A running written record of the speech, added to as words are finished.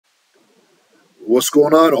What's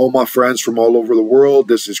going on, all my friends from all over the world?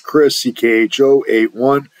 This is Chris,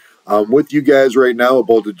 Ckho81. I'm with you guys right now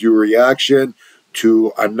about to do a reaction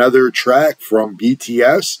to another track from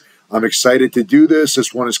BTS. I'm excited to do this.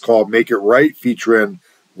 This one is called Make It Right, featuring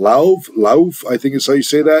Lauv, I think is how you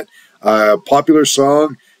say that. Popular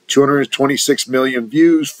song, 226 million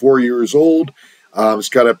views, 4 years old. It's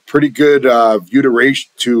got a pretty good view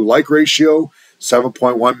to like ratio,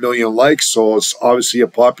 7.1 million likes, so it's obviously a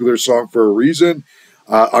popular song for a reason.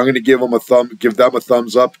 I'm going to give them a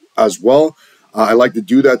thumbs up as well. I like to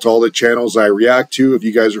do that to all the channels I react to. If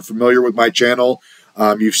you guys are familiar with my channel,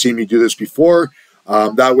 you've seen me do this before.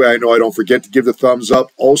 That way I know I don't forget to give the thumbs up.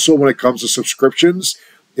 Also, when it comes to subscriptions,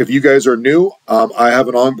 if you guys are new, I have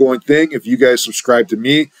an ongoing thing. If you guys subscribe to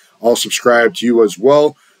me, I'll subscribe to you as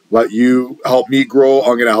well. Let you help me grow.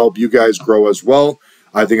 I'm going to help you guys grow as well.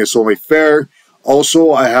 I think it's only fair.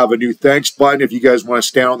 Also, I have a new thanks button. If you guys want to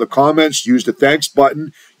stand on the comments, use the thanks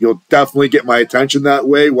button. You'll definitely get my attention that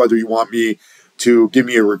way, whether you want me to give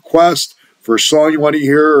me a request for a song you want to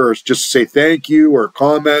hear, or just say thank you, or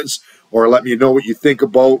comments, or let me know what you think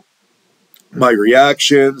about my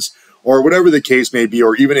reactions, or whatever the case may be,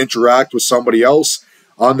 or even interact with somebody else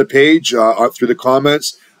on the page through the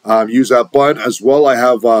comments. Use that button. As well, I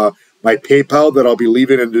have my PayPal that I'll be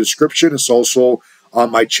leaving in the description. It's also on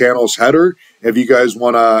my channel's header. If you guys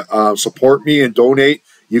want to support me and donate,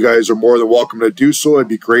 you guys are more than welcome to do so. It'd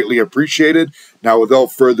be greatly appreciated. Now,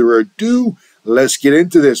 without further ado, let's get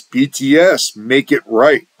into this. BTS, Make It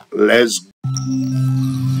Right. Let's go.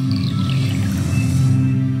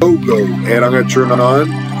 And I'm going to turn on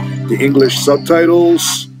the English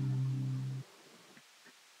subtitles.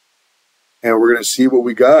 And we're going to see what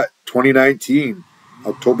we got. 2019,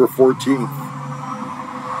 October 14th.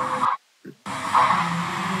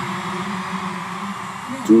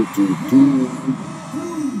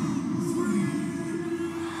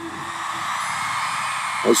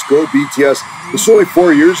 Let's go, BTS. This is only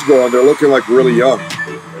 4 years ago, and they're looking like really young.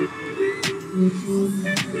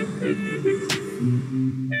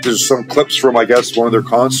 There's some clips from, I guess, one of their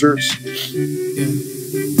concerts.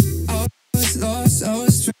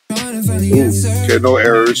 Ooh, okay, no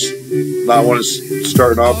errors. Not when it's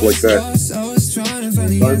starting off like that.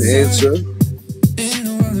 Unanswered.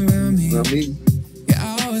 I mean,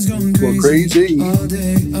 going crazy.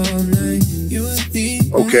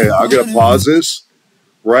 Okay, I'm gonna pause this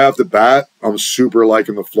right off the bat. I'm super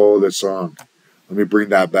liking the flow of this song. Let me bring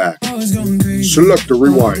that back. Select the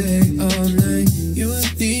rewind.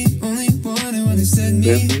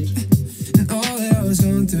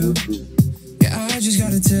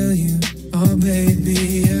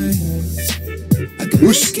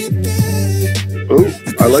 Oh,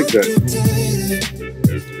 I like that.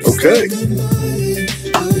 Okay.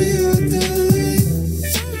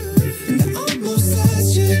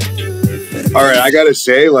 All right, I gotta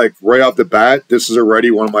say, like, right off the bat, this is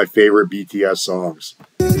already one of my favorite BTS songs.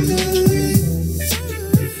 I'm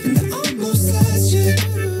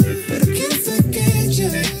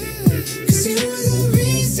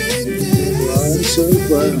so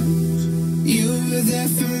glad you were there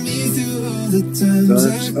for me through all the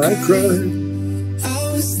times I cried. I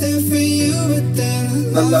was there for you, but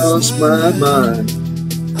then I lost my mind.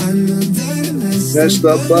 I know that I messed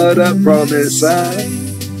up, but I promise I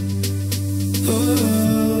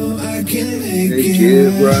can make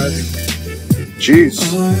it right. Jeez,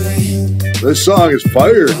 this song is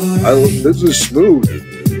fire. This is smooth.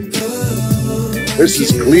 This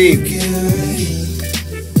is clean.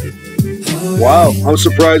 Wow, I'm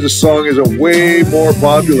surprised this song isn't way more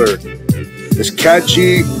popular. It's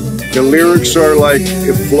catchy. The lyrics are like,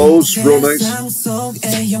 it flows real nice.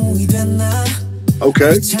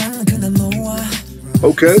 Okay.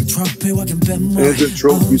 Okay. And the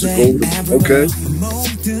trope music golden. Okay.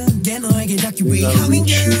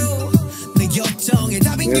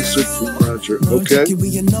 Answer to Roger. Okay.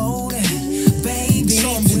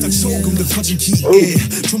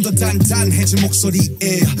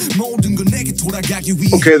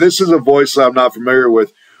 Okay, this is a voice I'm not familiar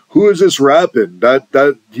with. Who is this rapping?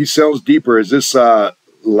 That he sounds deeper. Is this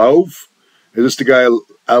Lauv? Is this the guy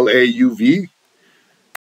Lauv?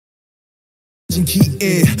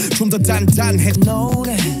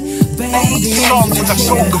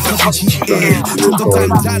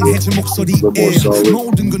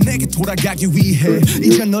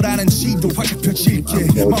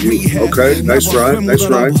 Okay, nice rhyme, nice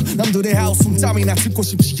rhyme.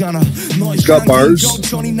 He's got bars.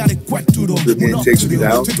 The man takes me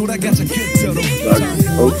down.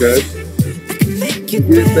 Okay. Get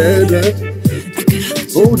better.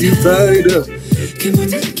 Hold you tighter.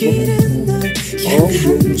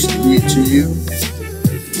 Almost need to you.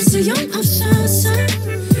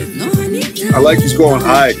 I like he's going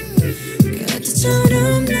high.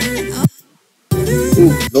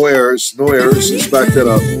 Ooh, no errors, no errors. Let's back that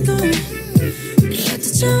up.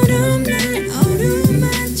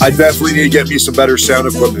 I definitely need to get me some better sound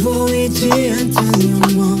equipment.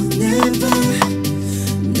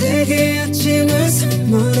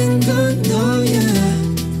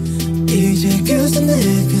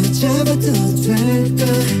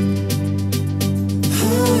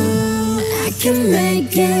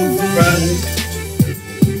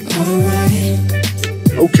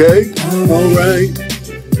 Okay, alright.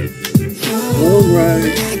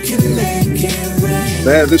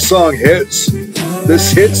 Man, this song hits.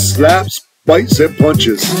 This hits, slaps, bites, and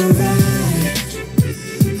punches.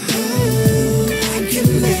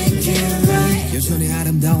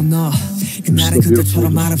 그날의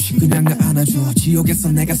그때처럼 말없이 그냥 날 안아줘.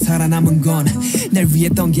 지옥에서 내가 살아남은 건 날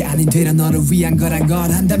위했던 게 아닌 되려 너를 위한 거란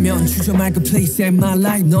걸 한다면 주저 말고 please save my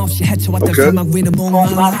life. 너 없이 헤쳐왔던 사막 위는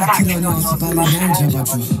목말라. 그러니 어서 빨리 날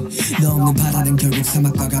잡아줘. 너 없는 바다는 결국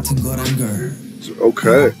사막과 같은 거란 걸.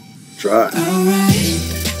 Okay, try.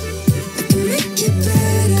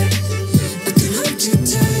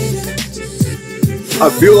 I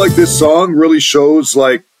feel like this song really shows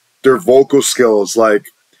like their vocal skills, like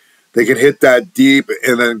they can hit that deep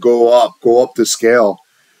and then go up the scale.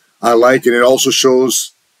 I like it. It also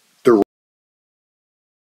shows the.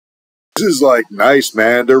 This is like nice,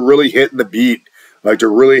 man. They're really hitting the beat. Like they're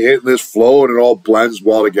really hitting this flow and it all blends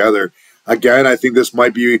well together. Again, I think this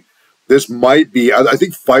might be, I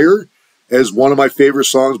think Fire is one of my favorite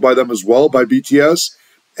songs by them as well, by BTS.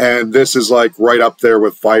 And this is like right up there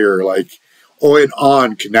with Fire. Like, oh, and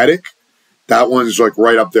On, Kinetic. That one's like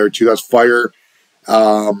right up there too. That's Fire.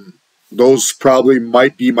 Those probably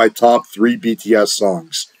might be my top 3 BTS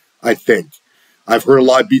songs, I think. I've heard a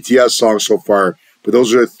lot of BTS songs so far, but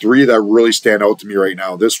those are the 3 that really stand out to me right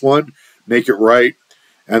now. This one, Make It Right,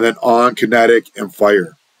 and then On, Kinetic, and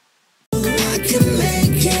Fire.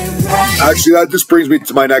 Actually, that just brings me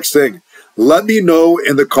to my next thing. Let me know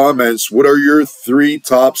in the comments, what are your 3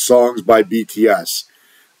 top songs by BTS?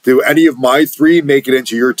 Do any of my 3 make it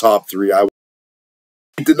into your top 3? I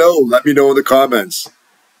need to know. Let me know in the comments.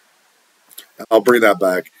 I'll bring that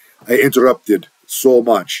back. I interrupted so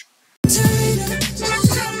much.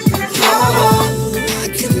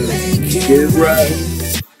 Get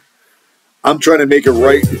right. I'm trying to make it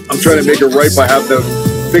right. I'm trying to make it right by having to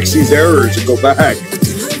fix these errors and go back.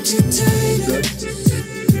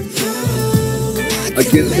 I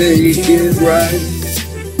can make it right.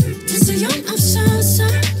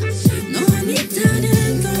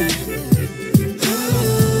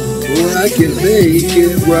 I can make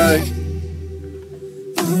it right.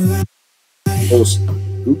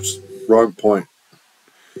 Oops, wrong point.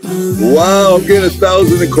 Wow, I'm getting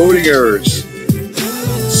 1,000 encoding errors.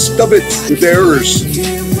 Stop it with errors.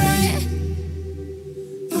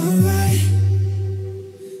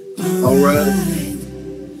 Alright.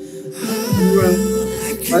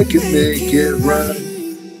 I can make it right.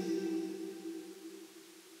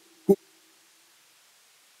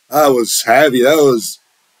 That was heavy. That was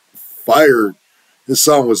fire. This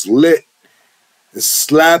song was lit. It's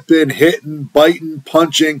slapping, hitting, biting,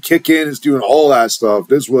 punching, kicking. It's doing all that stuff.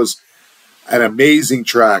 This was an amazing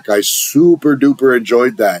track. I super duper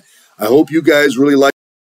enjoyed that. I hope you guys really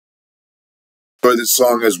enjoy this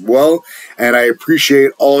song as well. And I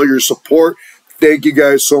appreciate all your support. Thank you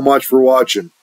guys so much for watching.